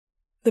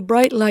The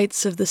bright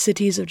lights of the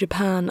cities of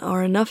Japan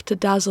are enough to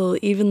dazzle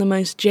even the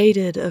most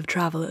jaded of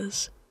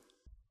travelers.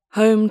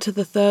 Home to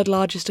the third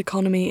largest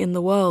economy in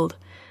the world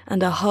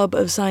and a hub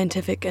of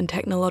scientific and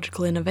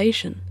technological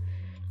innovation,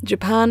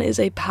 Japan is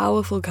a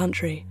powerful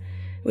country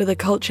with a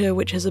culture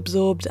which has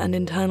absorbed and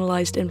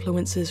internalized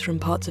influences from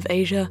parts of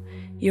Asia,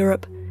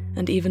 Europe,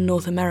 and even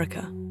North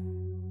America.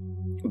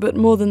 But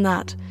more than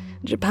that,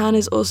 Japan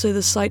is also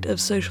the site of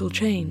social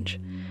change,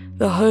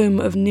 the home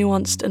of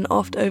nuanced and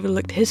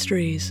oft-overlooked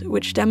histories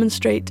which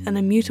demonstrate an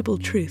immutable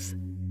truth,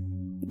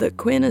 that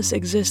queerness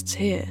exists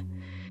here,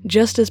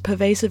 just as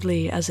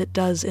pervasively as it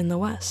does in the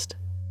West.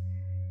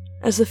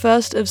 As the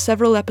first of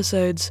several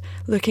episodes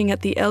looking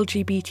at the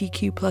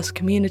LGBTQ+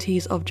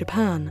 communities of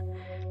Japan,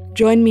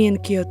 join me in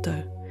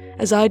Kyoto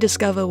as I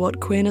discover what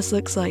queerness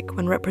looks like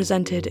when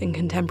represented in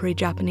contemporary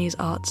Japanese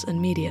arts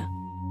and media.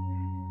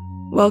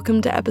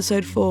 Welcome to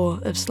episode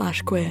 4 of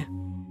Slash Queer.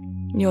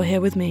 You're here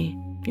with me,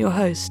 your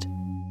host,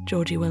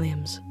 Georgie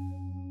Williams.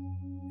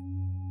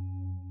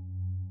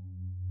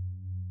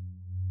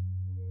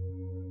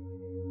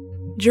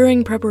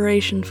 During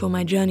preparation for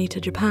my journey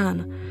to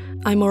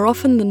Japan, I more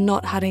often than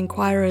not had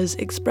inquirers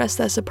express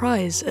their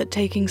surprise at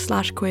taking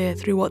Slash Queer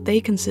through what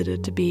they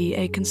considered to be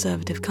a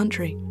conservative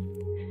country.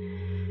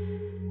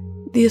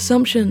 The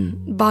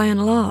assumption, by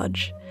and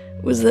large,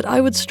 was that I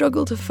would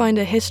struggle to find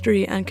a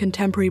history and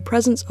contemporary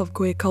presence of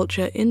queer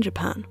culture in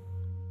Japan.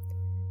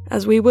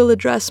 As we will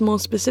address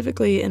more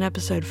specifically in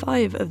episode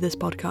 5 of this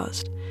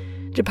podcast,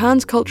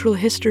 Japan's cultural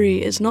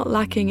history is not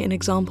lacking in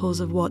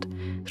examples of what,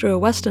 through a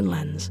Western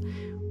lens,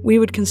 we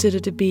would consider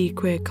to be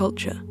queer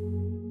culture.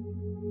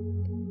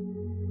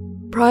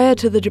 Prior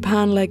to the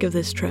Japan leg of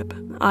this trip,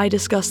 I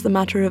discussed the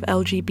matter of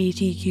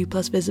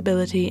LGBTQ+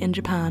 visibility in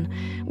Japan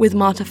with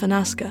Marta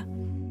Fanaska,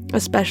 a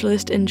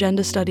specialist in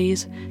gender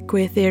studies,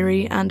 queer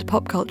theory, and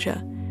pop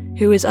culture,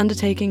 who is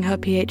undertaking her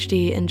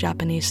PhD in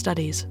Japanese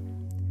studies.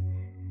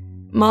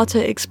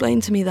 Marta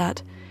explained to me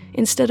that,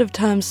 instead of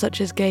terms such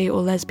as gay or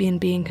lesbian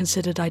being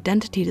considered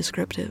identity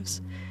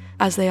descriptives,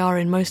 as they are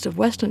in most of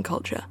Western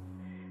culture,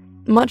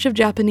 much of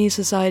Japanese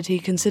society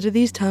consider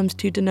these terms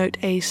to denote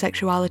a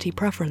sexuality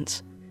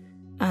preference,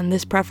 and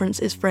this preference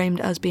is framed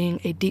as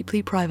being a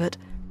deeply private,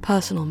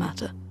 personal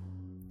matter.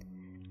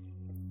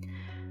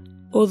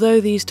 Although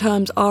these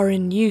terms are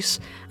in use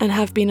and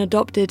have been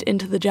adopted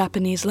into the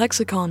Japanese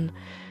lexicon,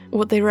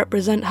 what they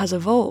represent has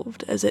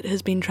evolved as it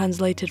has been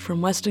translated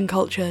from Western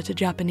culture to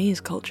Japanese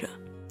culture.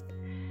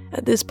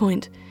 At this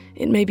point,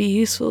 it may be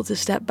useful to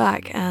step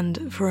back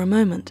and, for a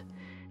moment,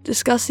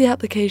 discuss the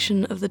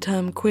application of the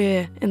term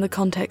queer in the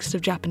context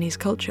of Japanese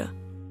culture.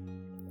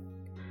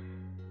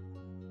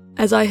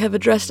 As I have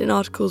addressed in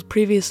articles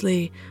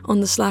previously on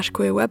the Slash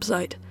Queer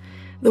website,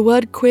 the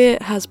word queer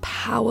has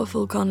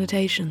powerful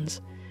connotations,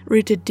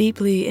 rooted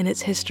deeply in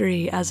its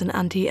history as an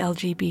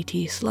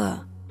anti-LGBT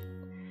slur.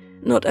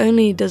 Not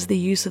only does the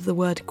use of the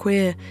word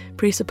queer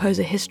presuppose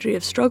a history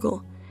of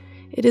struggle,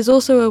 it is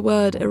also a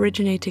word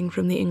originating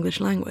from the English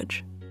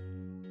language.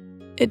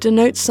 It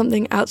denotes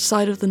something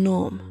outside of the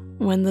norm,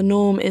 when the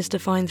norm is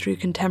defined through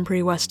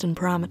contemporary Western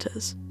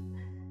parameters.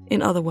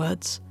 In other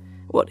words,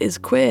 what is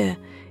queer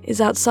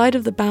is outside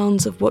of the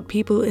bounds of what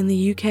people in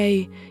the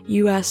UK,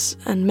 US,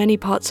 and many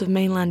parts of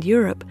mainland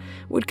Europe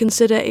would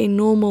consider a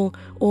normal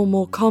or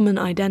more common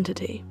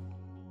identity.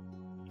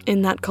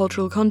 In that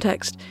cultural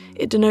context,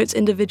 it denotes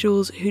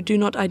individuals who do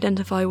not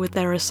identify with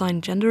their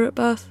assigned gender at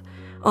birth,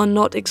 are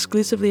not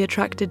exclusively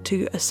attracted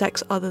to a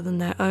sex other than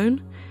their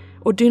own,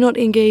 or do not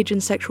engage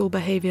in sexual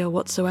behavior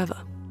whatsoever.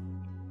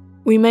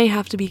 We may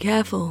have to be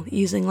careful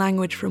using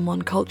language from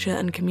one culture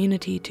and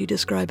community to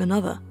describe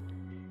another.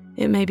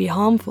 It may be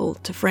harmful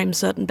to frame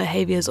certain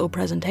behaviors or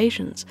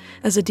presentations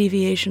as a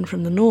deviation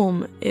from the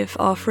norm if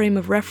our frame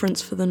of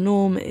reference for the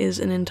norm is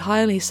an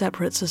entirely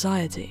separate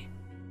society.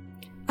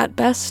 At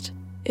best,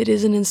 it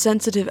is an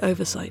insensitive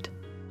oversight.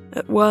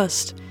 At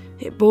worst,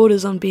 it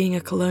borders on being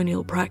a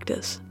colonial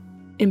practice,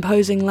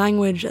 imposing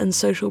language and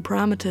social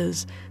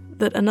parameters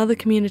that another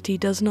community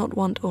does not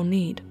want or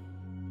need.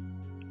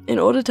 In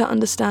order to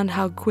understand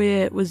how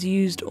queer was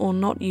used or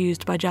not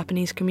used by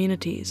Japanese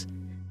communities,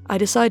 I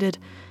decided,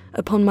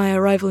 upon my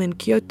arrival in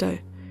Kyoto,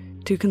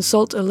 to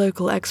consult a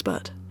local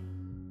expert.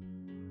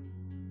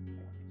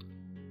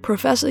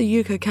 Professor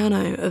Yuka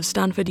Kanno of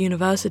Stanford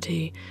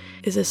University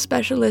is a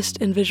specialist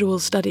in visual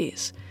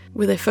studies,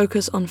 with a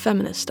focus on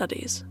feminist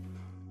studies.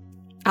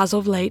 As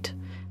of late,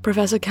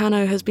 Professor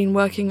Kanno has been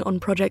working on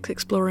projects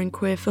exploring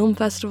queer film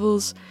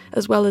festivals,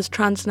 as well as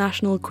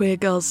transnational queer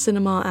girls'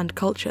 cinema and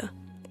culture.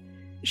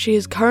 She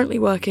is currently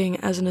working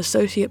as an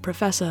associate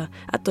professor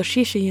at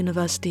Toshisha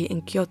University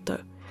in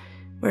Kyoto,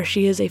 where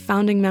she is a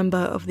founding member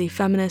of the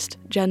Feminist,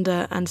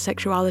 Gender and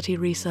Sexuality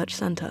Research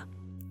Center.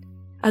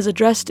 As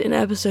addressed in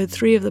episode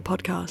 3 of the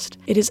podcast,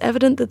 it is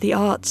evident that the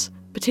arts,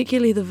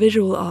 particularly the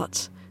visual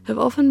arts, have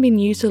often been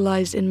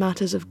utilized in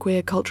matters of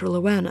queer cultural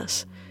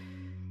awareness.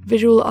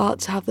 Visual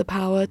arts have the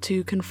power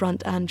to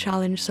confront and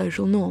challenge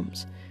social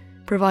norms,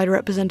 provide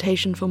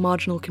representation for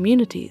marginal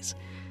communities,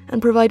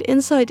 and provide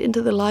insight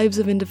into the lives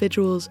of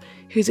individuals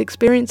whose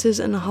experiences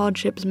and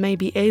hardships may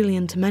be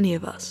alien to many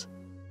of us.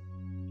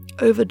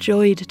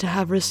 Overjoyed to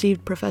have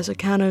received Professor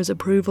Cano's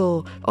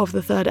approval of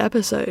the 3rd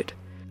episode,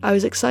 I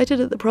was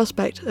excited at the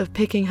prospect of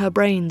picking her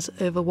brains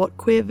over what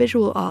queer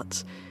visual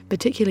arts,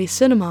 particularly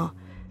cinema,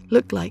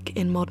 looked like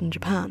in modern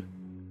Japan.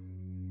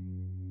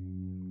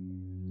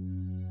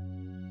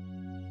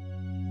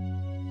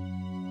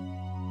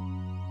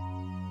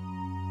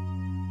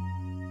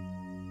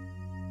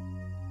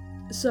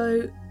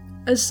 So,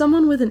 as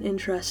someone with an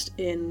interest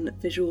in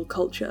visual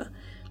culture,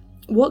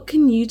 what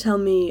can you tell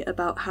me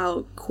about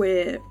how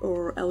queer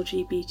or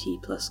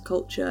LGBT plus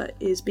culture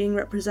is being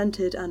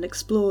represented and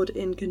explored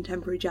in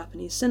contemporary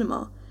Japanese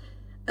cinema?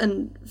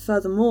 And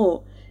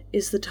furthermore,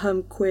 is the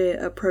term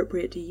queer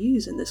appropriate to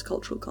use in this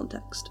cultural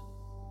context?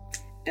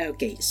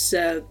 Okay,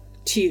 so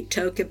to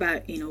talk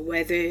about,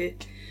 whether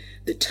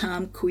the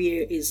term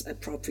queer is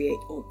appropriate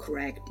or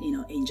correct,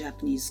 in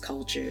Japanese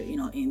culture,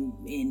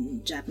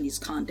 in Japanese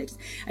context,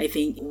 I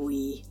think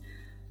we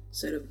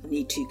sort of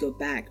need to go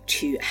back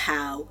to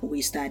how we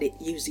started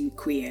using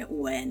queer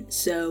when.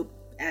 So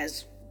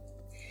as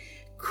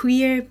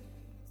queer,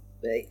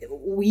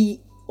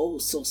 we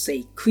also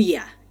say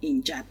queer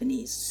in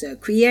Japanese. So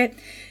queer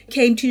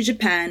came to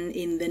Japan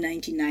in the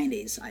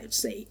 1990s, I would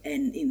say,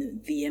 and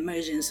in the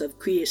emergence of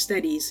queer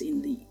studies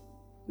in the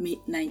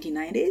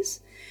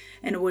mid-1990s.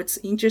 And what's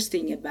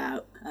interesting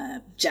about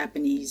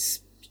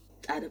Japanese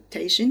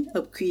adaptation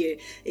of queer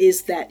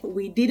is that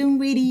we didn't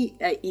really,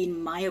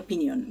 in my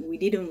opinion, we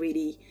didn't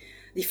really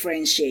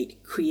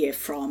differentiate queer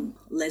from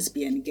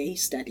lesbian gay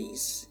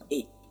studies.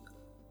 It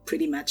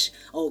pretty much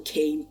all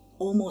came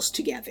almost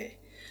together.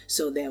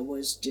 So there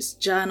was just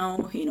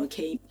journal,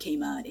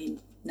 came out in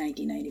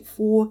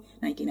 1994,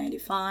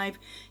 1995,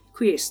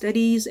 queer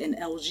studies and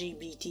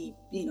LGBT,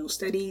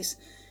 studies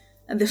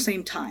at the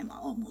same time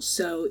almost.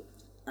 So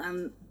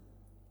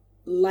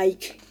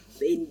like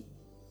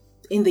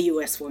in the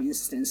US, for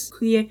instance,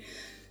 queer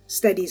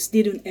studies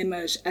didn't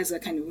emerge as a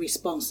kind of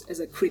response, as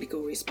a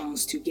critical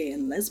response to gay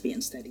and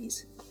lesbian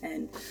studies.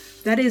 And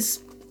that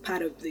is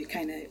part of the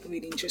kind of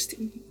really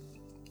interesting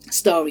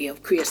story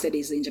of queer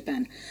studies in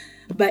Japan.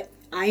 But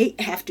I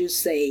have to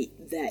say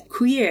that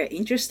queer,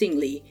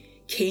 interestingly,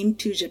 came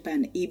to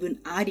Japan even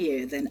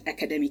earlier than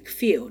academic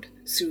field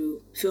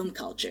through film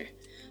culture.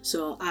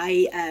 So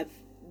I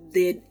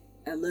did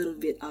a little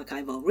bit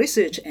archival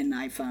research, and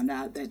I found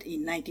out that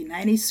in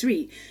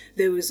 1993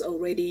 there was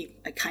already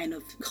a kind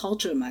of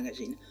culture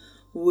magazine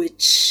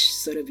which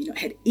sort of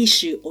had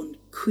issue on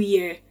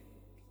queer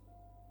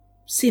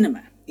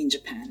cinema in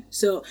Japan.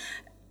 So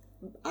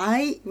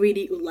I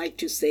really would like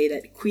to say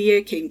that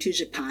queer came to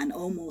Japan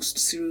almost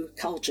through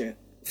culture,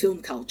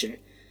 film culture,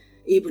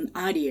 even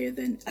earlier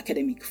than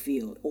academic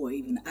field or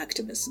even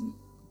activism.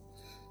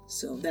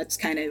 So that's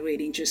kind of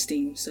really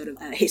interesting sort of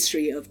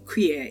history of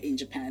queer in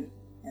Japan.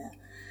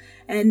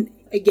 And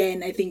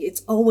again, I think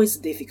it's always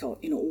difficult,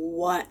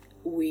 what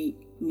we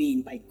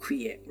mean by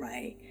queer,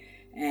 right?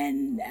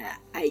 And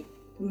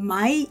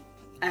my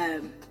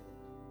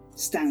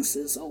stance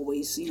is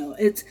always,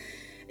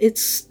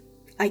 it's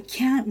I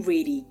can't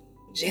really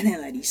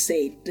generally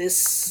say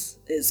this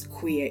is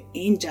queer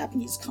in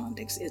Japanese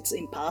context. It's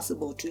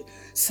impossible to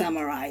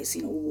summarize,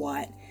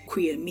 what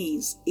queer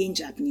means in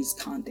Japanese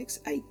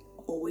context. I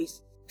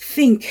always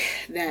think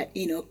that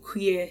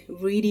queer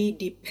really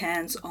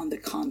depends on the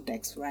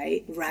context,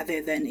 right,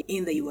 rather than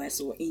in the US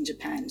or in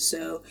Japan.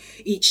 So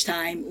each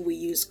time we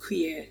use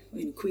queer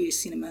in queer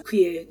cinema,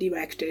 queer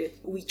director,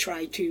 we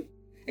try to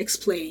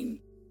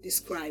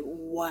describe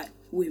what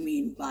we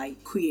mean by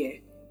queer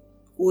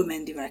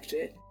woman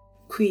director,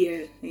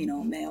 queer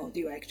male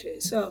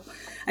director. So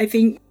I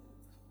think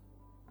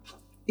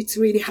it's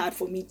really hard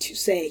for me to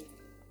say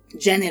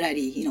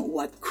generally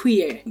what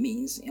queer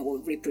means or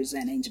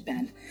represent in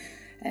Japan.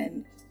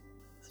 And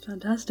it's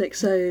fantastic.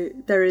 So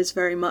there is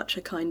very much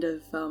a kind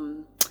of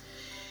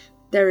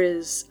there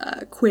is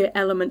queer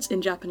elements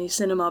in Japanese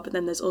cinema, but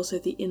then there's also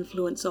the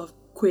influence of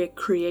queer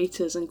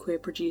creators and queer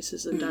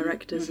producers and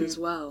directors as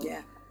well.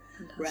 Yeah,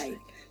 fantastic. Right.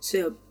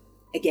 So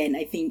again,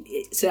 I think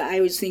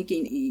I was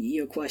thinking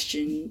your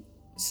question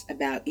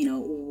about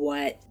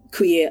what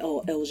queer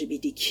or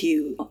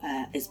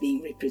LGBTQ is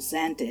being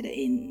represented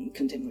in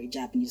contemporary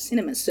Japanese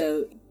cinema.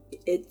 So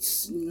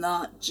it's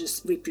not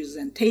just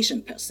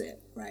representation per se,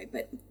 right,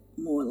 but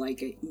more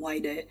like a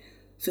wider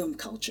film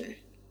culture,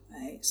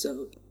 right?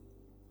 So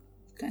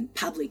kind of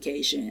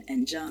publication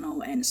and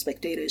journal and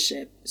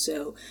spectatorship.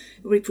 So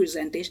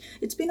representation,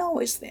 it's been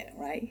always there,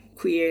 right?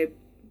 Queer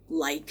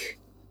like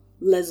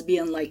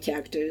lesbian like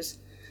characters,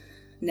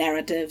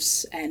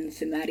 narratives and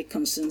thematic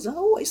concerns are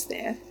always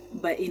there.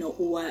 But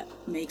what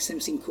makes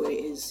something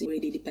queer is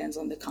really depends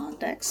on the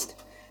context,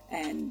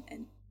 and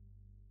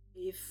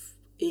if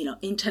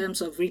in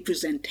terms of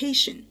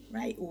representation,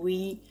 right,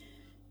 we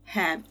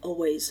have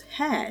always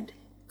had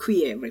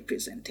queer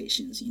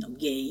representations,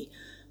 gay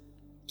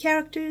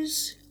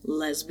characters,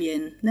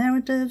 lesbian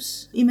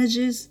narratives,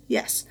 images,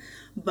 yes.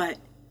 But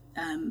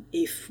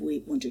if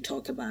we want to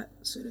talk about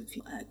sort of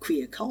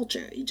queer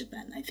culture in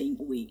Japan, I think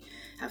we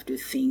have to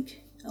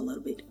think a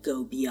little bit,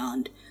 go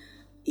beyond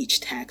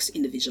each text,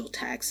 individual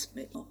text,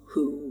 but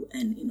who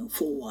and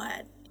for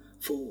what,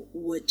 for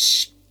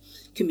which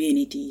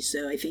community.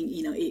 So I think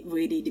it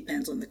really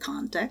depends on the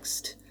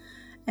context.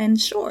 And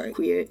sure,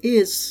 queer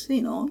is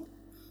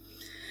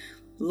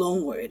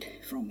long word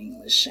from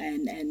English,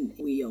 and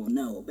we all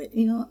know,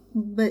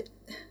 but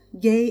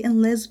gay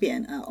and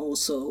lesbian are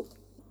also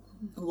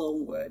a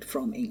long word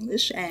from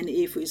English. And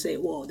if we say,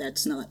 well,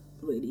 that's not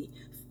really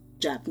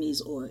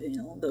Japanese, or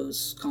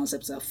those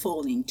concepts are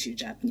falling to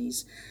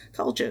Japanese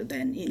culture,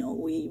 then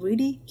we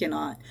really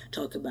cannot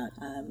talk about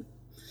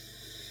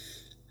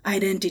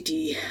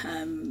identity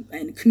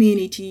and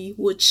community,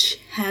 which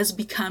has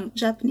become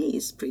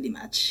Japanese pretty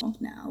much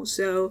now.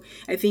 So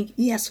I think,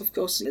 yes, of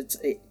course, it's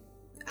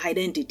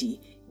identity,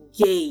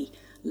 gay,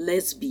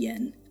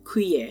 lesbian,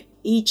 queer.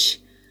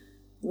 Each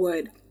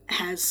word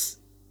has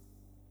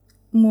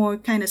more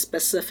kind of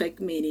specific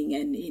meaning,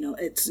 and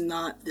it's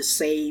not the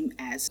same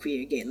as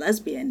queer, gay,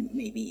 lesbian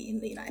maybe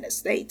in the United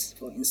States,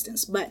 for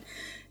instance. But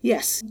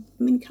yes,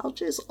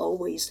 culture is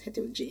always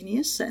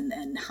heterogeneous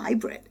and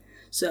hybrid.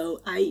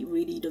 So I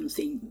really don't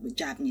think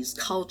Japanese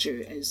culture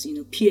is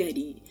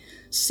purely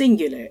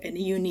singular and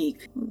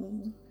unique.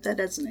 That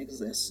doesn't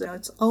exist. So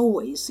it's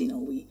always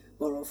we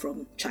borrow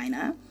from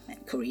China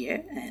and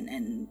Korea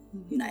and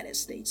United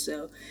States.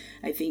 So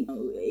I think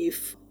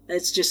if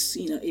it's just,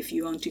 if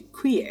you want to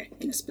queer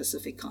in a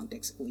specific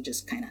context, we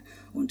just kind of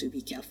want to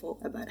be careful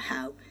about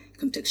how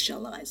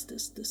contextualize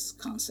this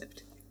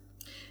concept.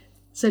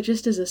 So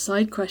just as a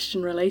side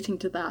question relating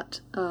to that,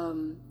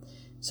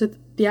 so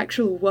the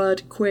actual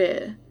word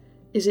queer,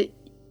 has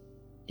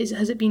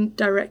it been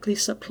directly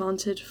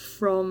supplanted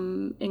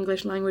from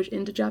English language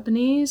into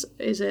Japanese?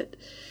 Is it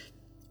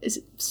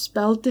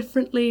spelled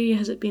differently?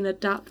 Has it been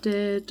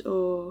adapted,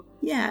 or?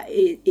 Yeah,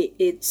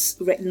 it's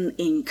written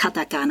in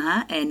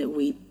katakana, and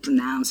we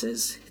pronounce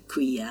as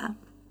queer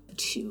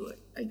to,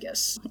 I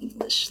guess,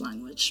 English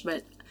language.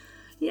 But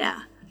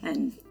yeah,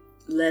 and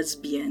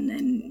lesbian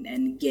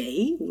and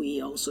gay,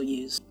 we also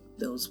use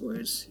those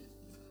words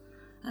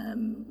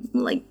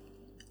like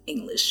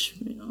English,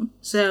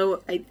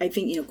 So I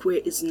think,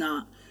 queer is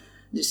not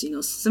just,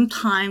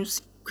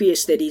 sometimes queer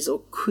studies or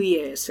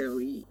queer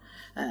theory,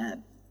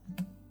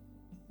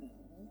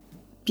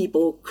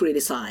 people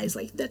criticize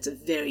like that's a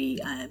very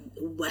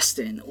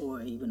Western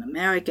or even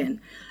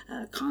American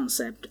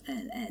concept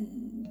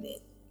and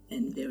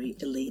very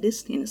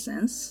elitist in a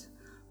sense.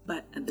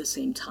 But at the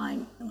same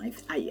time,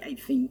 I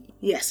think,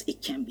 yes,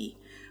 it can be.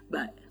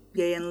 But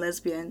gay and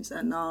lesbians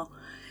are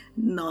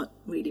not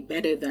really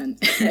better than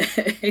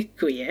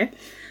queer.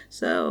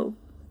 So,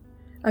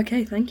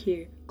 okay, thank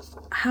you.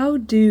 How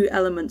do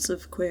elements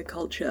of queer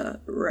culture,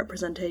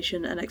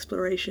 representation and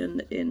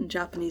exploration in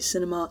Japanese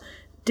cinema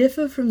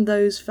differ from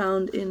those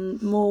found in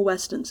more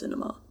Western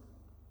cinema?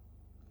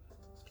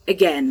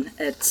 Again,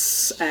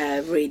 it's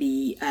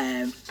really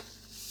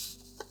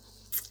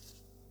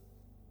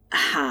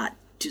hard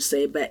to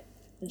say, but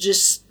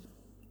just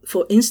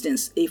for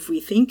instance, if we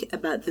think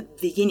about the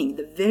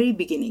very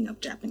beginning of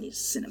Japanese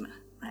cinema,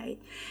 right?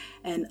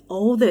 And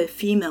all the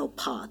female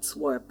parts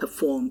were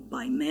performed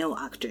by male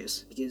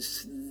actors,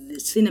 because the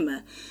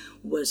cinema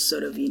was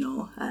sort of,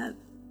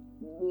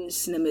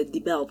 cinema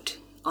developed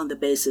on the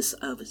basis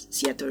of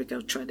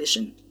theatrical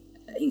tradition,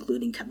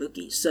 including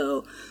kabuki.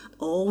 So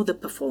all the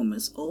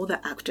performers, all the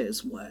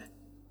actors were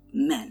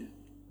men,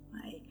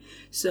 right?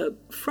 So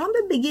from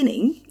the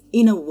beginning,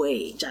 in a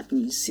way,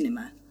 Japanese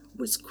cinema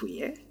was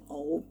queer.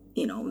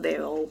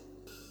 They're all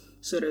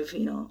sort of,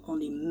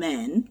 only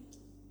men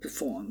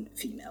performed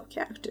female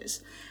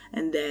characters.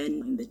 And then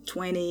in the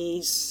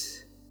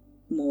 20s,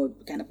 more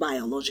kind of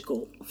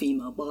biological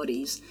female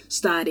bodies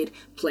started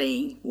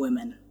playing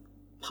women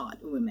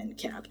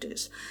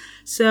characters.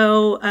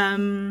 So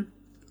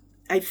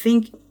I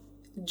think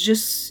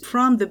just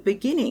from the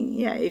beginning,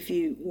 if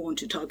you want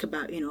to talk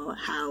about,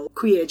 how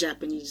queer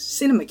Japanese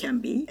cinema can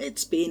be,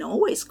 it's been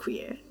always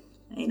queer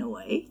in a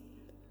way.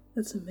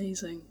 That's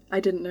amazing.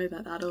 I didn't know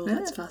that at all. Yeah.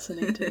 That's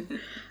fascinating.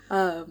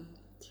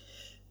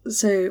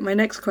 So my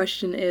next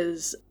question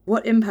is,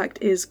 what impact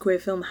is queer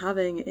film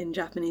having in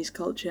Japanese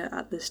culture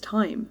at this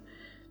time?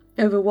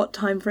 Over what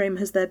time frame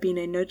has there been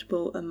a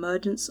notable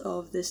emergence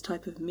of this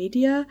type of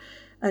media?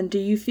 And do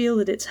you feel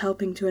that it's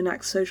helping to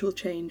enact social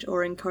change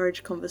or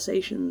encourage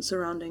conversations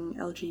surrounding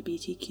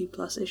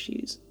LGBTQ+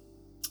 issues?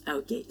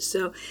 Okay,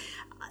 so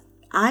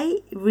I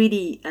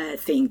really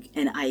think,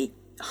 and I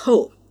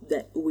hope,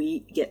 that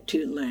we get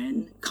to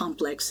learn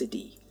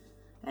complexity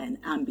and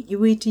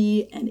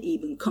ambiguity and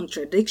even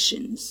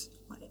contradictions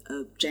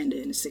of gender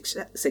and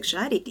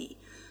sexuality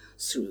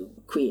through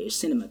queer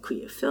cinema,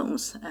 queer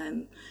films.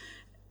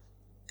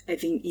 I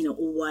think,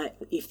 what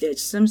if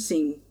there's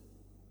something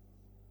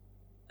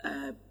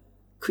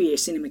queer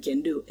cinema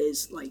can do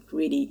is like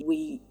really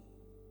we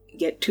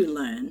get to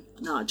learn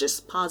not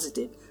just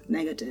positive,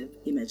 negative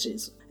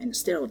images and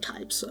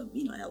stereotypes of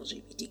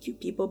LGBTQ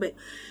people, but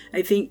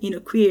I think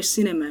queer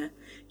cinema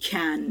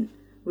can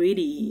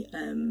really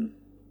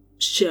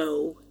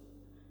show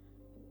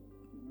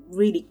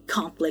really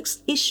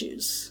complex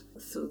issues.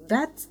 So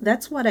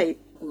that's what I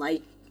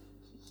like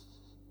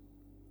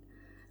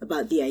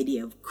about the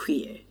idea of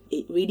queer.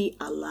 It really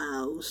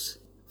allows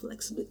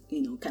flexible,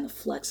 kind of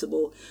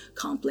flexible,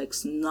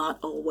 complex, not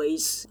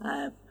always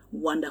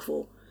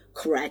wonderful,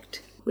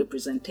 correct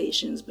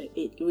representations, but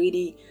it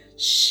really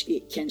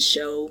it can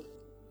show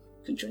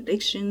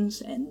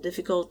contradictions and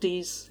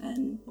difficulties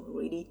and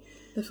really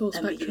the full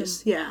spectrum.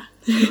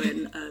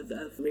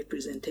 Of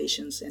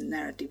representations and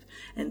narrative.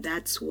 And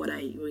that's what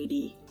I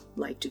really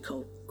like to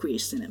call queer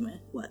cinema,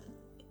 what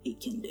it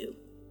can do.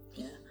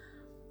 Yeah.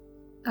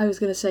 I was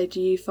going to say,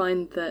 do you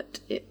find that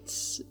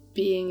it's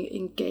being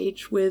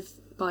engaged with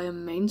by a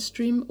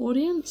mainstream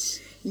audience?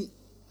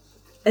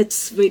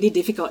 It's really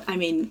difficult. I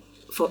mean,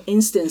 for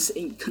instance,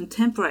 in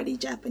contemporary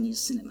Japanese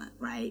cinema,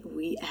 right,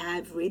 we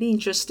have really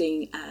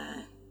interesting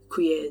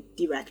queer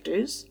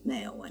directors,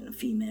 male and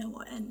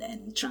female, and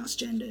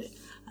transgender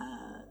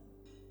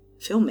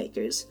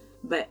filmmakers,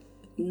 but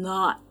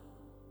not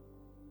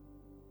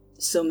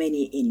so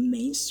many in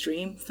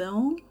mainstream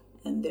film.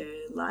 And there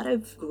are a lot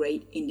of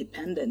great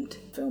independent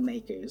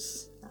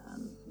filmmakers,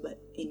 but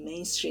in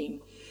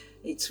mainstream,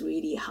 it's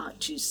really hard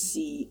to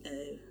see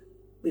a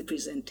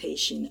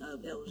representation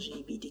of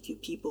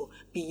LGBTQ people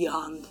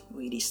beyond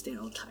really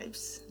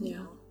stereotypes. You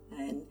know?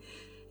 And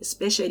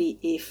especially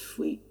if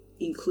we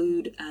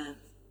include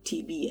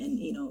TV, and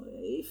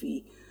if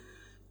we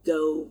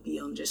go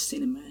beyond just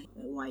cinema,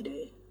 a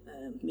wider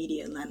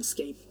media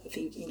landscape, I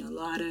think a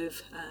lot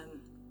of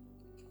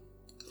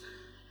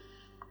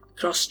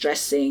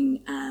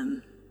cross-dressing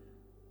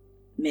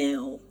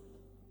male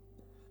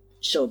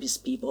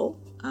showbiz people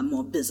are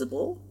more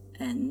visible,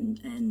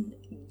 and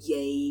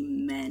gay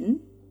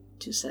men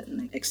to a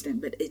certain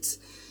extent, but it's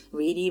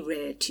really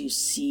rare to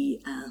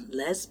see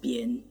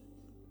lesbian.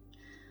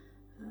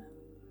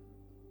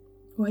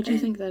 Why do you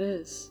think that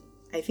is?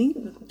 I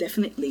think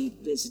definitely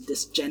there's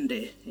this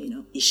gender,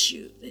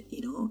 issue that,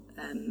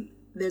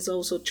 there's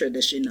also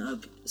tradition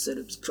of sort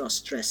of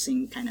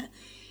cross-dressing kind of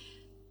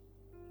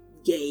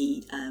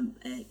gay,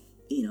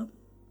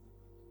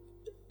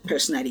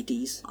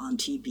 personalities on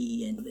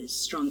TV, and there's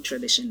strong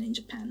tradition in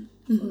Japan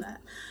for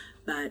that.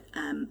 But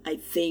I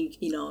think,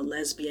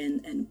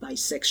 lesbian and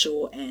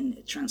bisexual and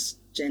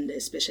transgender,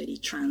 especially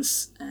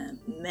trans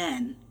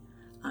men,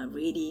 are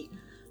really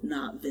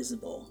not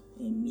visible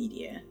in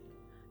media.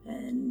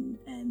 And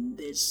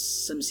there's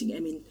something, I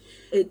mean,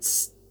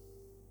 it's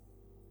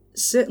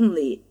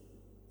certainly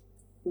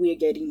we're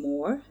getting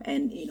more,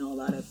 and, a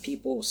lot of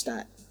people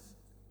start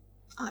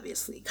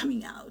obviously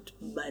coming out,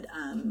 but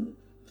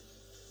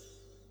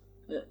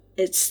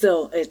it's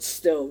still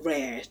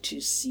rare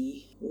to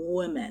see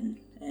women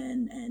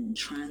and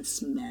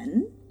trans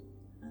men.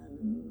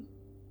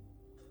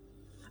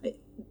 Okay.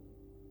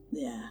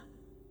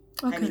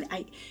 I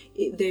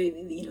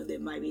mean, there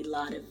might be a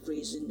lot of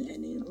reason,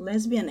 and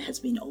lesbian has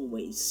been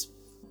always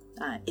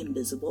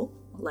invisible,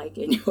 like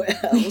anywhere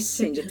else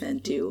in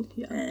Japan too,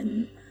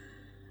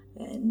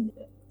 and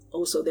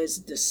also there's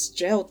the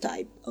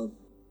stereotype of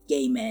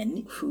gay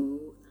men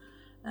who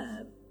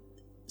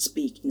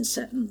speak in a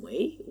certain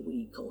way.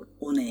 We call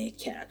one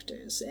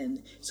characters,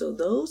 and so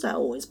those are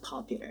always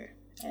popular,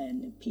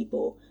 and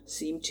people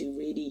seem to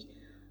really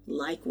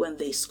like when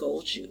they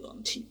scold you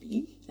on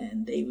TV,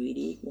 and they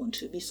really want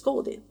to be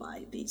scolded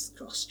by these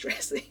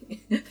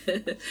cross-dressing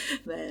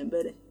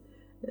but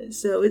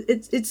so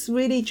it's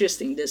really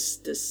interesting, this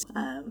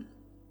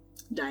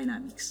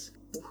dynamics,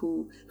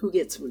 who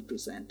gets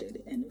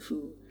represented and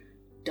who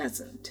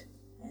doesn't.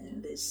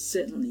 And there's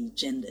certainly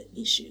gender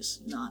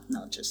issues,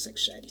 not just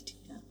sexuality.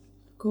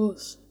 Of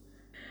course.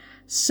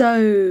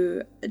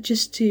 So,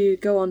 just to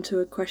go on to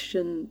a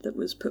question that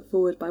was put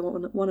forward by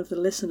one of the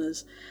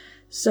listeners.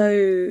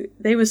 So,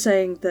 they were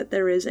saying that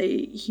there is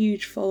a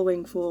huge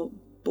following for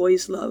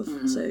boys' love,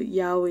 so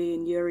yaoi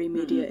and yuri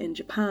media in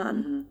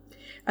Japan.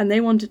 And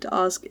they wanted to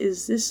ask,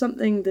 is this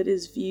something that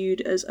is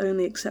viewed as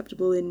only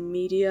acceptable in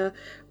media,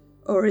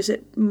 or is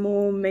it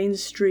more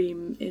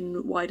mainstream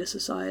in wider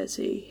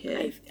society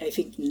here? I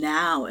think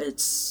now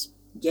it's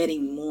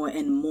getting more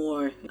and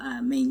more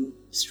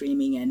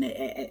mainstreaming and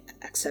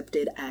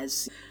accepted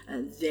as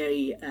a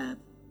very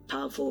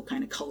powerful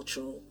kind of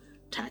cultural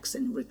text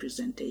and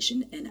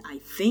representation. And I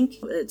think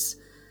it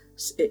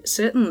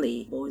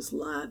certainly boys'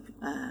 love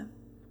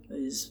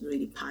is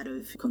really part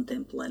of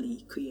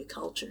contemporary queer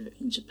culture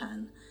in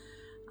Japan.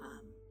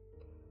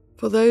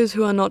 For those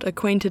who are not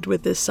acquainted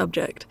with this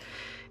subject,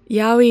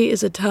 yaoi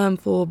is a term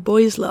for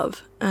boys'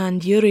 love,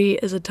 and yuri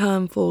is a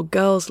term for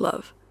girls'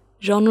 love,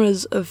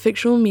 genres of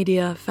fictional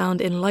media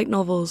found in light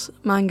novels,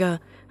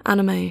 manga,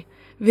 anime,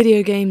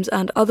 video games,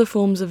 and other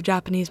forms of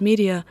Japanese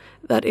media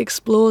that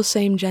explore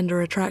same-gender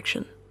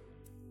attraction.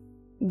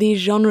 These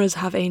genres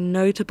have a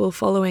notable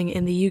following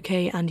in the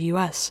UK and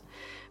US,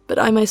 but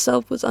I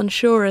myself was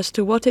unsure as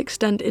to what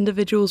extent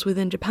individuals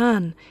within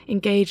Japan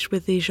engaged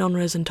with these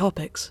genres and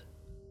topics.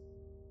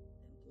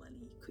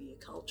 Queer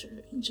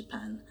culture in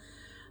Japan,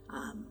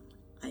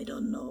 I I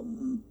don't know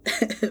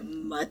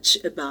much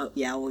about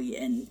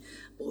yaoi and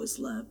boys'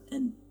 love.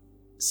 And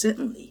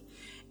certainly,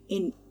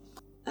 in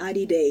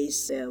early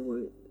days, there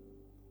were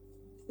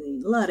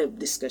a lot of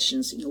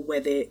discussions,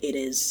 whether it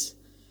is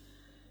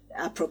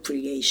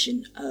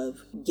appropriation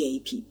of gay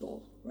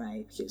people,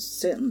 right? Because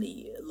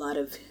certainly a lot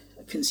of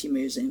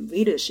consumers and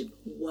readership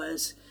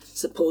was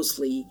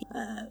supposedly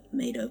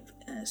made of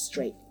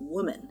straight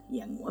women,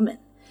 young women.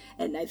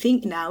 And I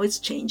think now it's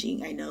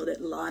changing. I know that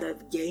a lot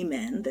of gay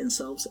men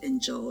themselves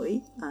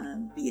enjoy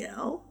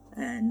BL,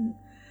 and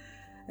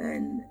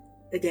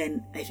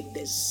again, I think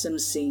there's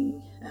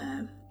something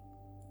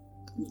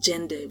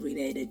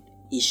gender-related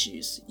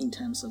issues in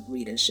terms of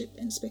readership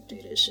and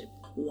spectatorship.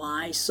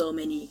 Why so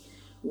many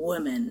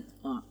women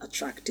are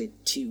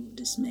attracted to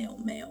this male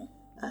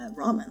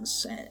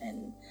romance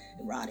and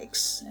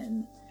erotics,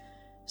 and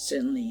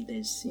certainly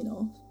there's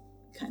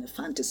kind of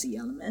fantasy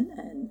element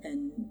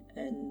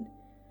and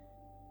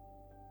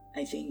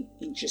I think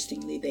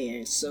interestingly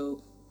there.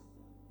 So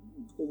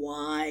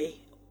why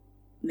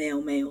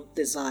male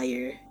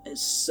desire is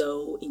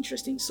so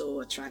interesting, so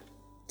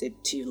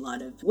attracted to a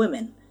lot of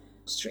women,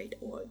 straight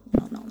or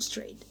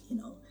non-straight.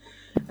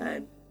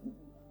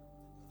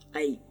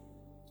 I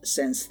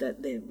sense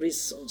that there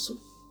is also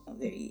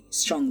very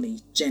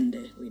strongly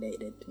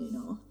gender-related,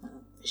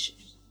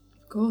 issues.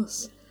 Of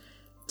course.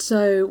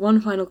 So one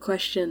final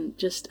question,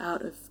 just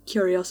out of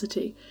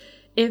curiosity.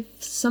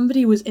 If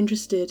somebody was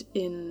interested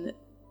in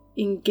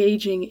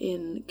engaging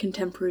in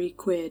contemporary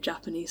queer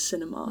Japanese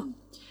cinema,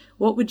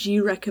 what would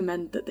you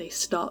recommend that they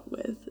start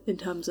with in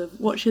terms of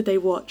what should they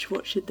watch,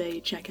 what should they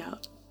check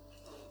out?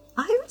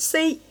 I would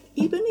say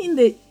even in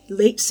the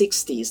late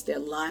 60s, there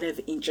are a lot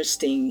of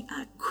interesting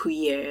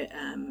queer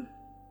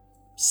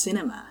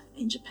cinema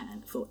in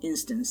Japan. For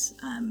instance,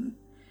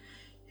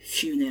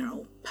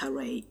 Funeral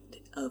Parade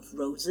of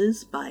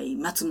Roses by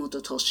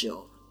Matsumoto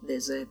Toshio.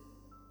 There's a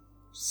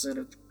sort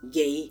of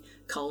gay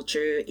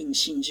culture in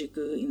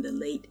Shinjuku in the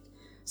late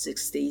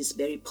 60s,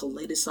 very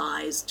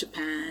politicized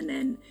Japan,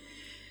 and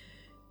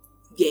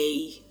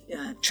gay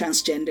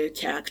transgender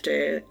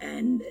character,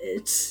 and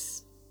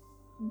it's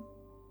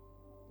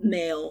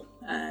male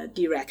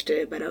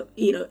director, but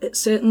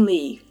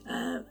certainly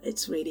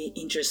it's really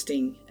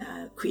interesting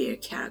queer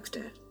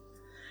character.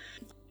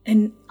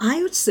 And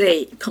I would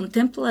say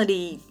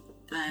contemporary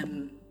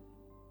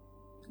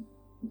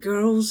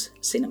girls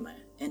cinema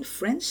and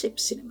friendship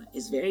cinema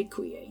is very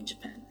queer in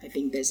Japan. I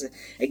think there's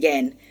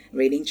again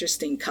really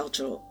interesting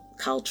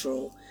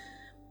cultural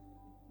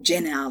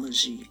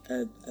genealogy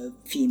of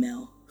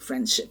female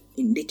friendship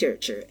in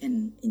literature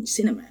and in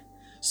cinema.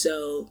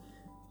 So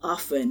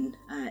often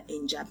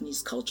in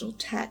Japanese cultural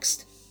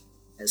text,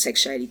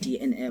 sexuality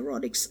and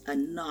erotics are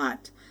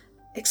not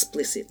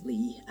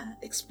explicitly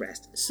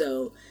expressed.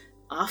 So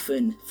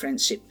often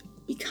friendship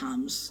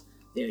becomes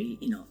very,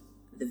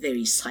 the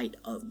very site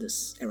of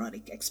this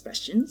erotic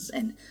expressions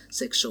and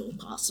sexual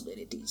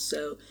possibilities.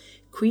 So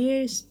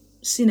queer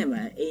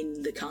cinema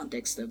in the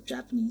context of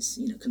Japanese,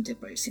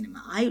 contemporary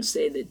cinema, I would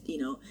say that,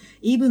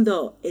 even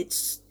though it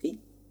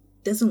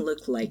doesn't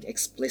look like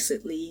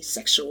explicitly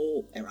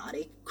sexual,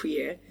 erotic,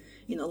 queer,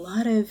 a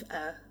lot of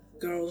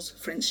girls'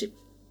 friendship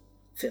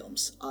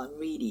films are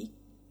really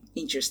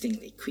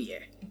interestingly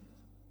queer.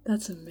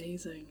 That's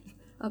amazing.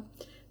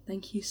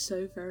 Thank you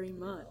so very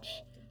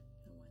much.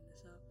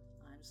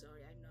 I'm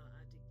sorry, I'm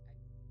not.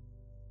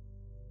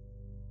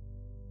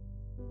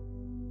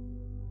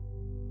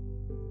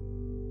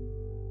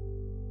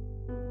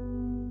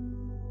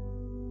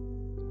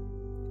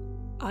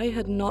 I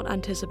had not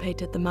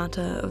anticipated the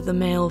matter of the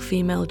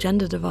male-female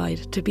gender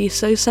divide to be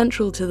so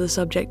central to the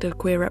subject of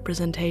queer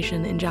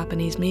representation in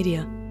Japanese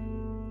media.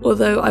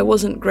 Although I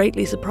wasn't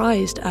greatly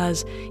surprised,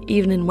 as,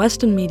 even in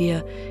Western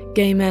media,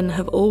 gay men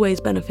have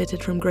always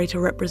benefited from greater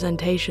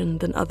representation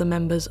than other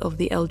members of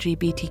the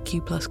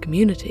LGBTQ+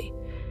 community.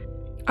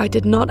 I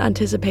did not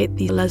anticipate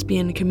the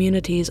lesbian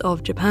communities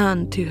of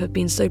Japan to have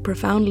been so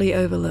profoundly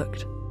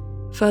overlooked.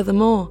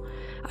 Furthermore,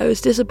 I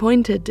was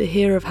disappointed to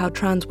hear of how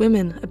trans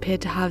women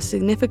appeared to have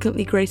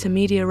significantly greater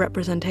media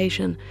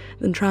representation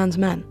than trans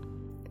men.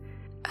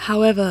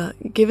 However,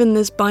 given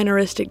this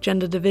binaristic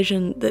gender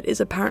division that is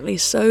apparently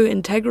so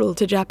integral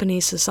to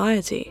Japanese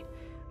society,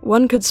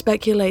 one could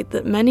speculate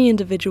that many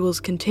individuals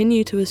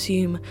continue to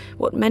assume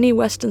what many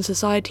Western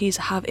societies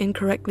have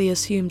incorrectly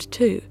assumed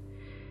too,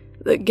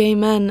 that gay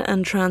men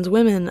and trans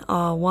women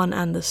are one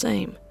and the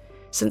same,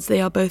 since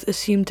they are both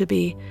assumed to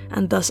be,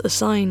 and thus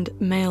assigned,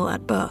 male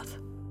at birth.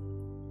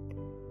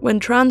 When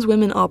trans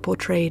women are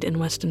portrayed in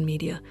Western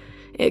media,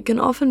 it can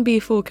often be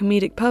for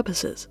comedic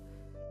purposes,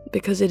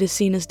 because it is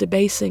seen as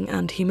debasing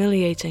and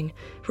humiliating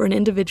for an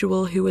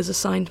individual who was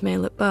assigned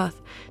male at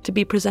birth to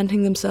be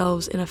presenting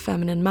themselves in a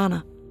feminine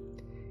manner,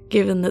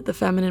 given that the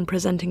feminine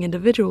presenting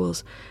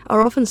individuals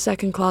are often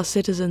second-class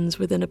citizens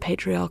within a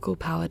patriarchal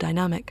power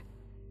dynamic.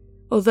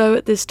 Although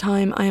at this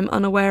time I am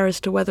unaware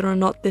as to whether or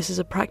not this is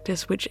a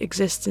practice which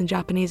exists in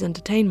Japanese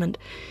entertainment,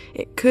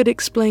 it could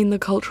explain the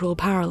cultural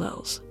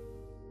parallels.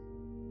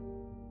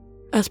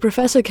 As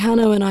Professor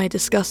Kano and I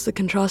discussed the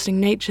contrasting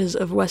natures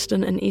of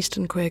Western and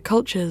Eastern queer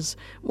cultures,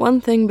 one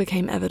thing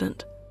became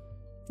evident.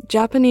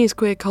 Japanese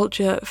queer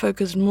culture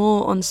focused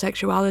more on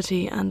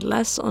sexuality and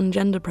less on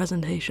gender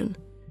presentation.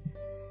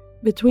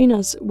 Between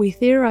us, we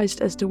theorized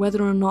as to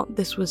whether or not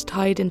this was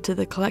tied into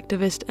the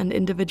collectivist and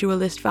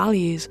individualist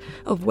values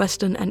of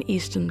Western and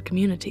Eastern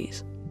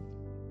communities.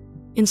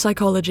 In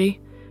psychology,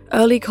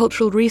 early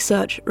cultural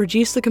research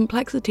reduced the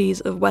complexities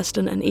of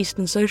Western and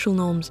Eastern social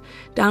norms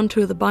down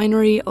to the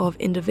binary of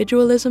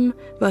individualism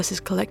versus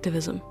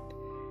collectivism.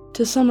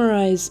 To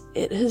summarize,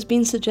 it has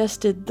been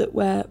suggested that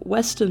where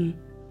Western,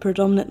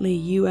 predominantly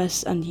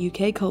US and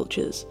UK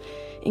cultures,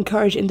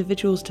 encourage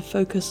individuals to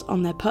focus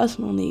on their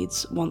personal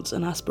needs, wants,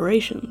 and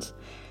aspirations,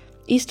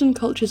 Eastern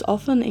cultures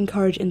often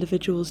encourage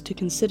individuals to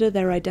consider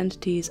their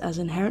identities as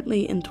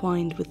inherently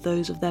entwined with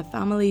those of their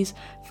families,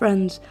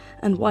 friends,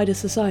 and wider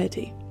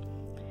society.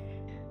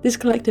 This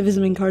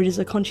collectivism encourages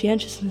a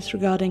conscientiousness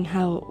regarding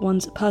how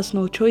one's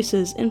personal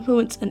choices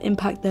influence and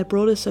impact their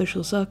broader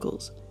social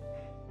circles.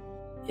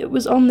 It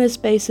was on this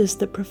basis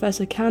that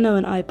Professor Kano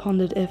and I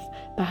pondered if,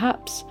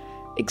 perhaps,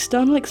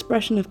 external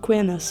expression of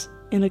queerness,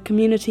 in a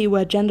community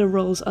where gender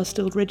roles are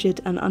still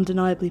rigid and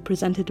undeniably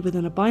presented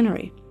within a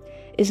binary,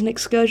 is an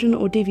excursion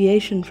or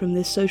deviation from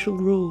this social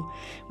rule,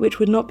 which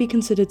would not be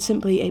considered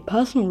simply a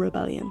personal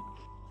rebellion,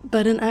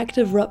 but an act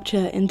of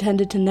rupture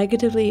intended to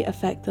negatively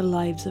affect the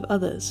lives of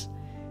others.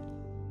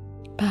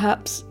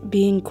 Perhaps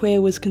being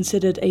queer was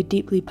considered a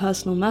deeply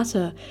personal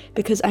matter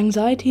because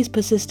anxieties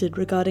persisted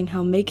regarding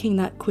how making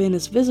that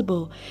queerness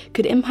visible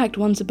could impact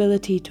one's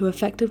ability to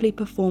effectively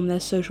perform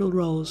their social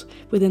roles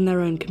within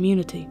their own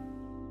community.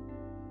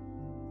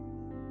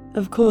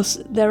 Of course,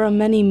 there are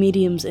many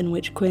mediums in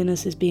which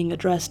queerness is being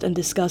addressed and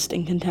discussed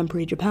in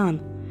contemporary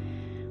Japan.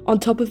 On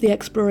top of the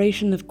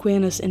exploration of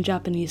queerness in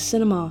Japanese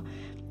cinema,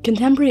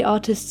 contemporary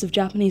artists of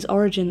Japanese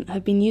origin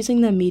have been using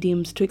their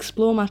mediums to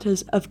explore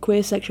matters of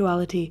queer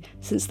sexuality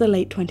since the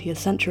late 20th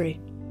century.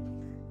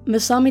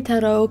 Masami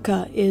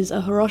Teraoka is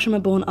a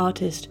Hiroshima-born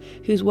artist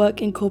whose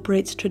work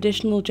incorporates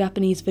traditional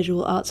Japanese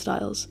visual art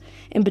styles,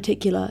 in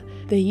particular,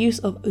 the use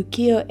of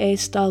ukiyo-e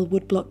style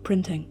woodblock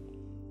printing.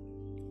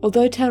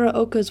 Although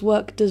Teraoka's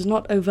work does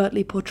not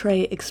overtly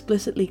portray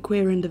explicitly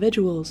queer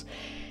individuals,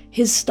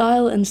 his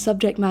style and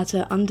subject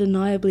matter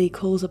undeniably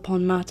calls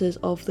upon matters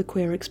of the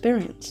queer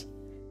experience.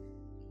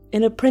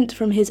 In a print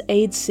from his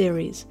AIDS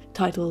series,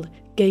 titled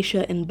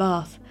Geisha in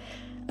Bath,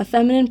 a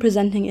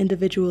feminine-presenting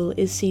individual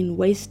is seen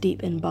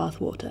waist-deep in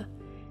bathwater,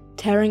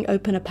 tearing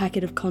open a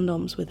packet of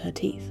condoms with her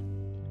teeth.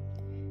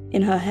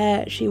 In her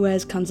hair, she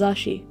wears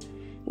kanzashi,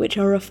 which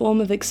are a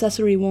form of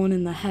accessory worn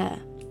in the hair.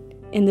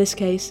 In this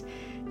case,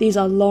 these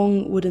are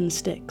long wooden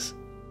sticks.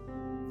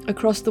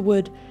 Across the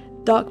wood,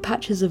 dark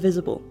patches are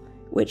visible,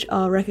 which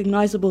are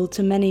recognizable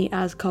to many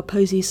as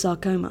Kaposi's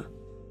sarcoma.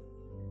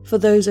 For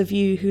those of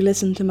you who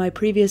listened to my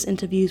previous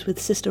interviews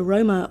with Sister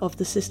Roma of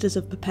the Sisters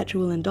of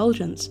Perpetual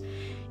Indulgence,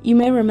 you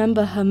may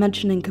remember her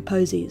mentioning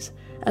Kaposi's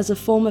as a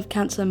form of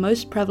cancer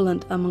most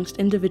prevalent amongst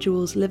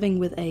individuals living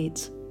with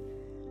AIDS.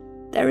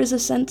 There is a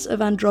sense of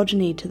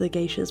androgyny to the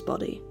geisha's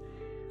body.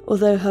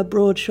 Although her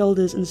broad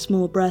shoulders and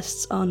small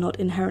breasts are not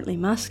inherently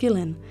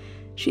masculine,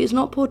 she is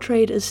not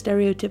portrayed as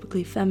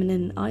stereotypically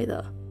feminine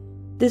either.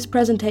 This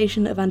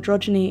presentation of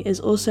androgyny is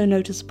also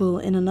noticeable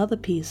in another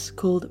piece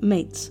called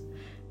Mates,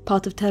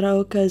 part of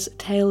Teraoka's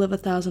Tale of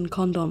 1,000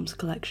 Condoms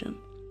collection,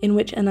 in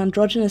which an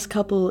androgynous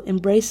couple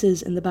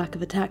embraces in the back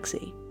of a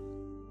taxi.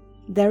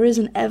 There is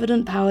an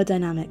evident power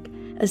dynamic,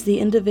 as the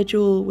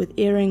individual with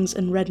earrings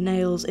and red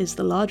nails is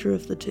the larger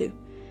of the two,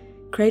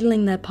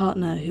 cradling their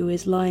partner who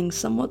is lying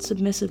somewhat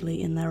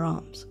submissively in their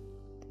arms.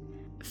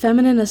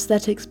 Feminine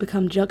aesthetics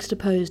become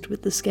juxtaposed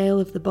with the scale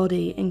of the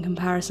body in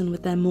comparison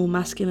with their more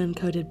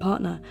masculine-coded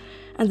partner,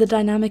 and the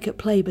dynamic at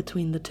play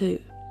between the two.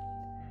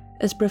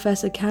 As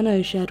Professor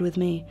Kano shared with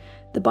me,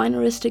 the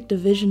binaristic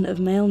division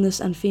of maleness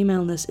and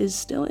femaleness is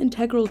still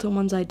integral to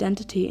one's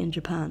identity in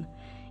Japan,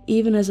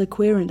 even as a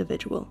queer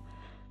individual,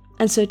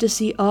 and so to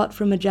see art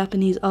from a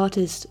Japanese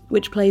artist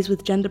which plays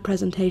with gender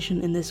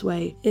presentation in this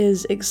way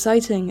is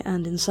exciting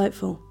and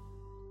insightful.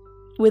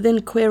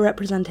 Within queer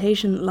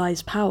representation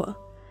lies power,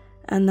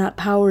 and that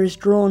power is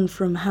drawn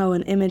from how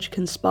an image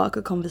can spark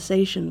a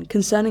conversation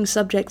concerning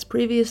subjects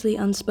previously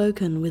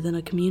unspoken within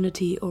a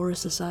community or a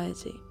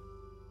society.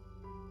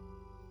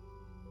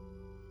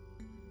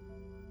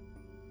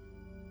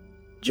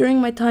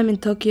 During my time in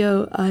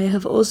Tokyo, I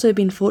have also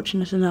been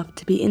fortunate enough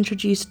to be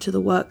introduced to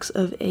the works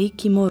of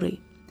Eiki Mori,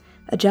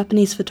 a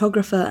Japanese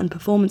photographer and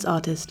performance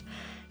artist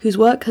whose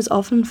work has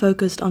often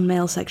focused on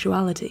male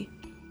sexuality.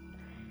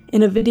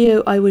 In a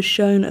video I was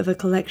shown of a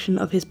collection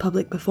of his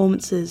public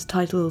performances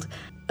titled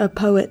A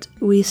Poet,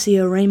 We See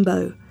a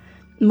Rainbow,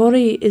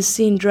 Mori is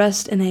seen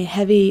dressed in a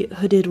heavy,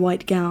 hooded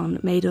white gown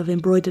made of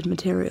embroidered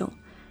material,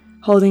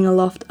 holding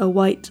aloft a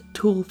white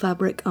tulle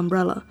fabric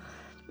umbrella,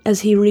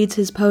 as he reads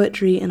his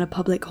poetry in a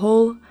public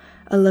hall,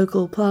 a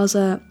local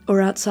plaza, or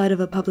outside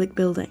of a public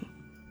building.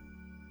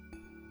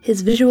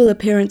 His visual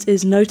appearance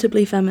is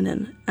notably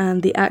feminine,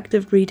 and the act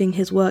of reading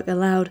his work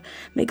aloud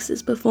makes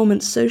his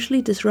performance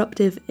socially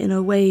disruptive in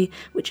a way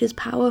which is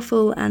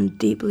powerful and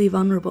deeply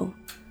vulnerable.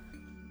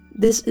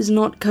 This is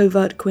not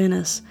covert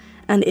queerness,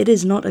 and it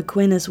is not a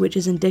queerness which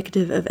is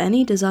indicative of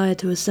any desire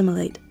to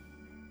assimilate.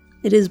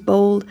 It is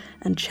bold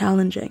and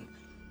challenging,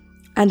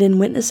 and in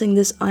witnessing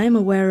this I am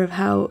aware of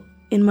how,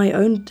 in my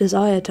own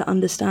desire to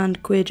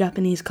understand queer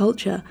Japanese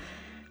culture,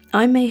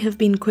 I may have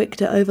been quick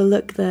to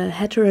overlook the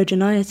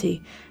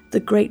heterogeneity, the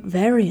great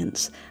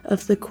variance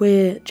of the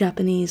queer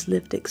Japanese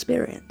lived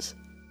experience.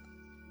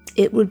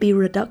 It would be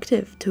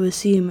reductive to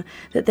assume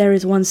that there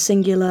is one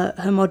singular,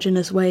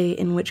 homogeneous way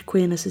in which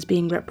queerness is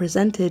being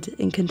represented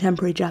in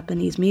contemporary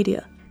Japanese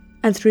media.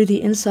 And through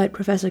the insight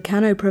Professor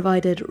Kano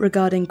provided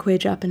regarding queer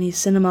Japanese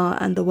cinema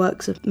and the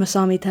works of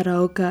Masami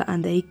Teraoka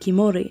and Eiki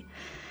Mori,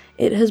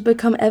 it has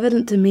become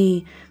evident to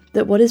me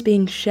that what is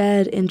being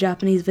shared in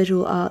Japanese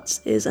visual arts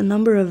is a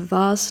number of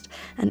vast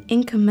and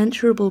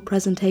incommensurable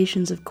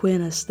presentations of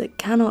queerness that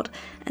cannot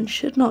and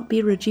should not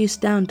be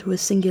reduced down to a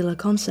singular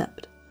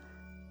concept.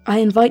 I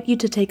invite you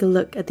to take a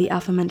look at the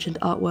aforementioned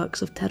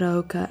artworks of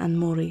Teraoka and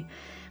Mori,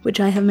 which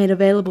I have made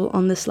available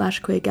on the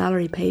 /queer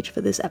gallery page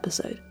for this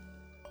episode.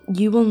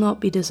 You will not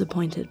be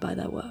disappointed by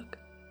their work.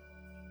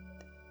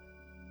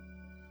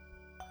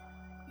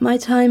 My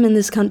time in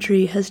this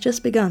country has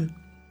just begun,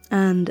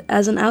 and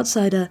as an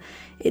outsider,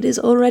 it is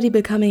already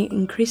becoming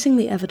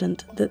increasingly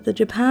evident that the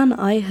Japan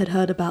I had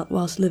heard about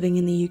whilst living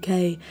in the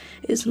UK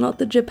is not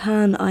the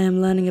Japan I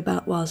am learning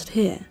about whilst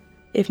here.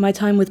 If my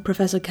time with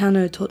Professor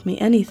Kano taught me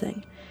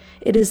anything,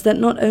 it is that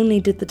not only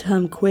did the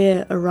term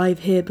queer arrive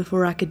here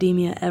before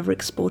academia ever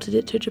exported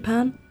it to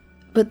Japan,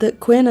 but that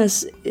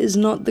queerness is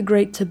not the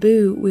great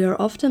taboo we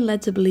are often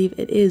led to believe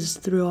it is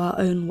through our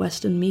own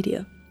Western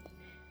media.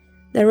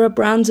 There are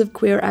brands of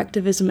queer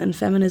activism and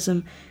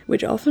feminism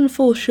which often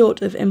fall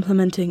short of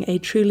implementing a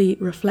truly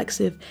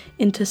reflexive,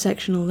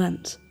 intersectional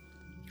lens,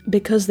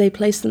 because they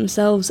place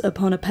themselves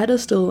upon a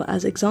pedestal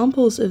as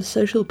examples of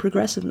social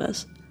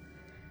progressiveness.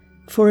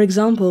 For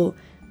example,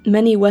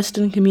 many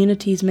Western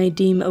communities may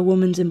deem a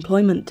woman's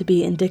employment to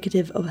be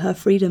indicative of her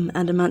freedom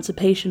and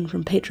emancipation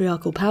from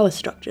patriarchal power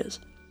structures.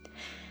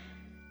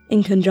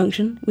 In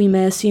conjunction, we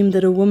may assume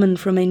that a woman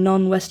from a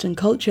non-Western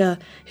culture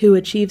who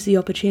achieves the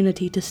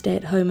opportunity to stay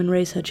at home and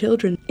raise her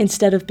children,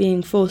 instead of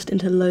being forced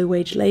into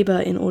low-wage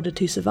labour in order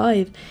to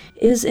survive,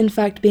 is in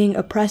fact being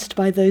oppressed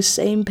by those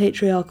same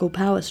patriarchal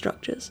power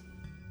structures.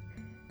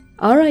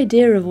 Our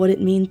idea of what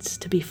it means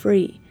to be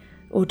free,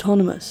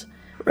 autonomous,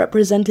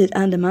 represented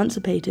and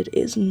emancipated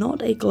is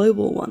not a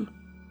global one.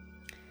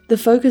 The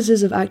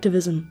focuses of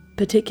activism,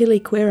 particularly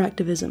queer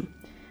activism,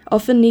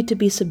 often need to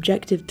be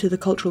subjective to the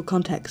cultural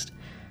context,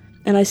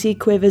 and I see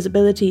queer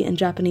visibility in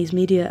Japanese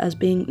media as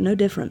being no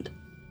different.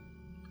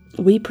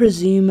 We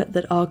presume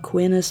that our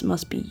queerness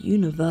must be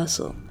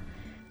universal,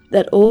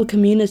 that all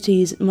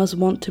communities must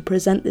want to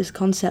present this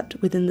concept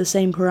within the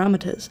same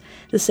parameters,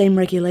 the same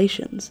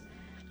regulations,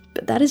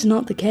 but that is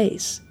not the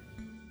case.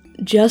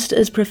 Just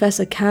as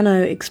Professor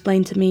Kano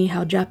explained to me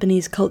how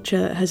Japanese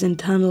culture has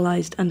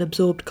internalized and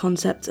absorbed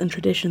concepts and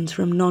traditions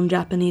from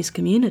non-Japanese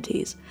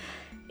communities,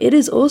 it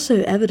is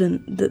also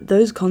evident that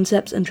those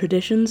concepts and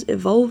traditions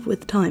evolve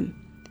with time.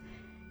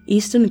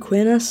 Eastern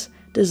queerness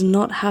does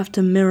not have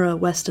to mirror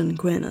Western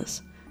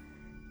queerness.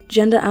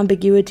 Gender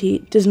ambiguity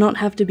does not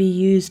have to be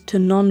used to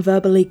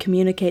non-verbally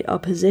communicate our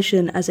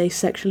position as a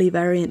sexually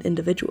variant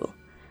individual.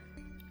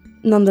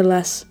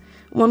 Nonetheless,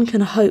 one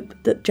can hope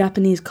that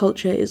Japanese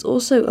culture is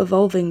also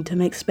evolving to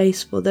make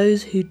space for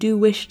those who do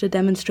wish to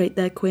demonstrate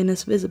their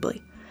queerness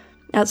visibly,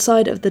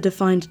 outside of the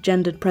defined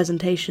gendered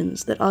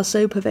presentations that are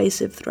so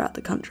pervasive throughout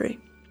the country.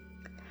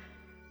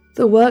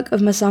 The work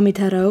of Masami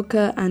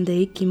Teraoka and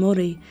Eiki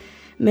Mori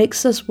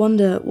makes us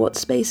wonder what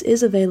space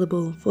is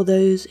available for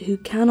those who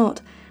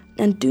cannot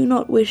and do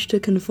not wish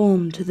to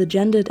conform to the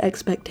gendered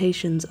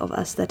expectations of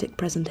aesthetic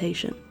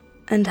presentation,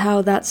 and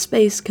how that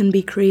space can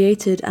be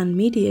created and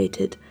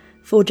mediated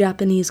for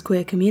Japanese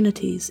queer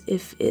communities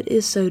if it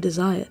is so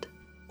desired.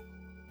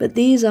 But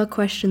these are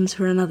questions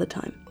for another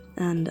time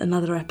and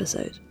another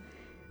episode,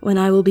 when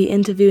I will be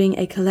interviewing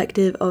a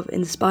collective of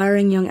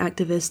inspiring young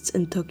activists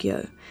in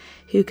Tokyo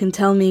who can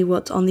tell me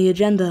what's on the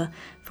agenda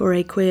for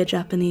a queer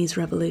Japanese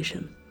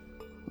revolution.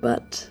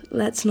 But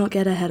let's not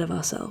get ahead of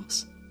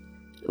ourselves.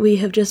 We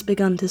have just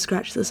begun to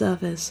scratch the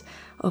surface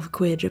of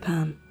queer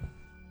Japan.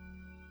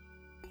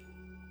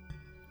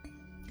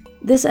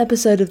 This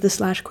episode of the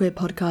 /queer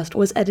podcast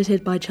was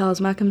edited by Charles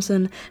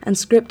Mackinson and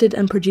scripted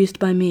and produced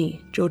by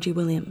me, Georgie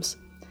Williams.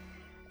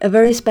 A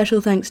very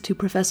special thanks to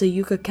Professor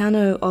Yuka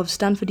Kano of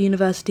Stanford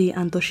University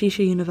and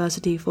Doshisha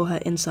University for her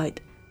insight.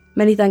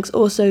 Many thanks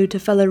also to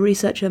fellow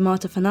researcher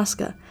Marta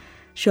Fanaska,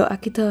 Sho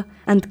Akita,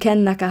 and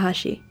Ken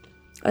Nakahashi,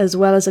 as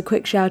well as a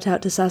quick shout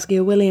out to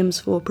Saskia Williams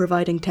for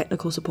providing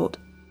technical support.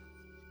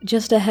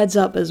 Just a heads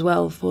up as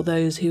well for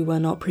those who were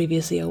not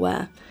previously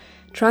aware.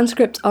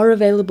 Transcripts are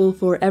available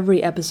for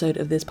every episode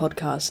of this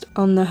podcast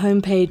on the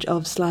homepage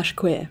of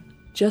 /queer,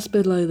 just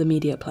below the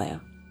media player.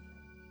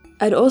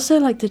 I'd also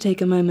like to take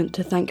a moment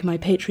to thank my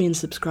Patreon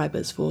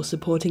subscribers for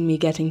supporting me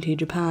getting to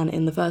Japan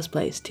in the first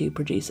place to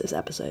produce this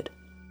episode.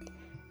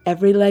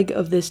 Every leg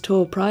of this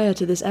tour prior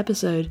to this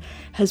episode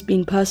has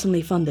been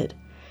personally funded,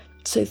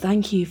 so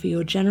thank you for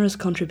your generous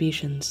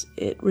contributions.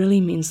 It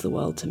really means the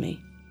world to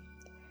me.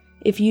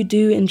 If you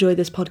do enjoy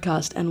this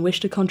podcast and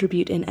wish to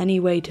contribute in any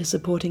way to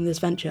supporting this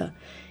venture,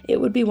 it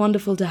would be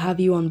wonderful to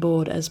have you on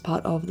board as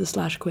part of the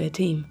 /queer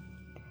team.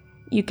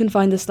 You can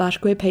find the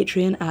 /queer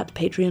Patreon at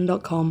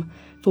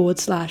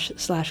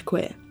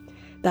patreon.com//queer.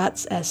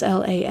 That's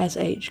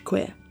SLASH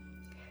queer.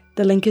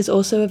 The link is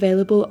also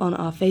available on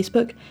our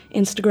Facebook,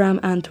 Instagram,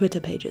 and Twitter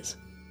pages.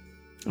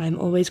 I'm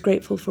always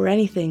grateful for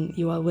anything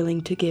you are willing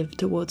to give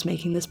towards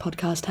making this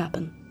podcast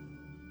happen.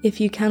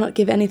 If you cannot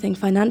give anything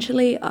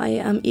financially, I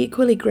am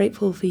equally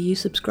grateful for you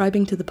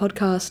subscribing to the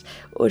podcast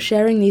or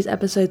sharing these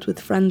episodes with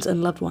friends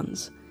and loved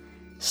ones.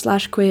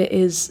 /queer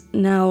is,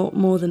 now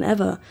more than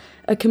ever,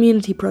 a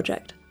community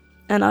project,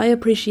 and I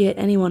appreciate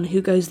anyone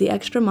who goes the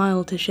extra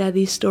mile to share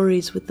these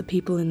stories with the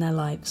people in their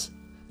lives.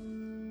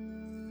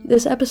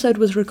 This episode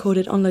was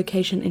recorded on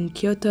location in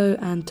Kyoto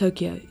and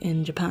Tokyo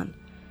in Japan.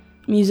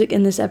 Music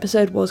in this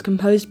episode was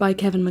composed by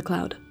Kevin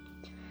MacLeod.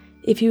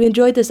 If you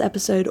enjoyed this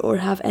episode or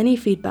have any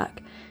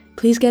feedback,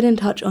 please get in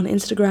touch on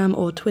Instagram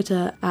or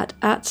Twitter at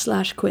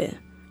 @/queer,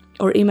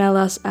 or email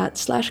us at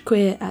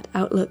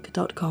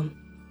 /queer@outlook.com.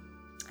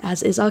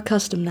 As is our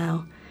custom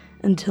now,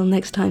 until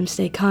next time,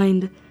 stay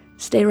kind,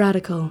 stay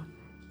radical,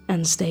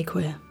 and stay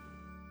queer.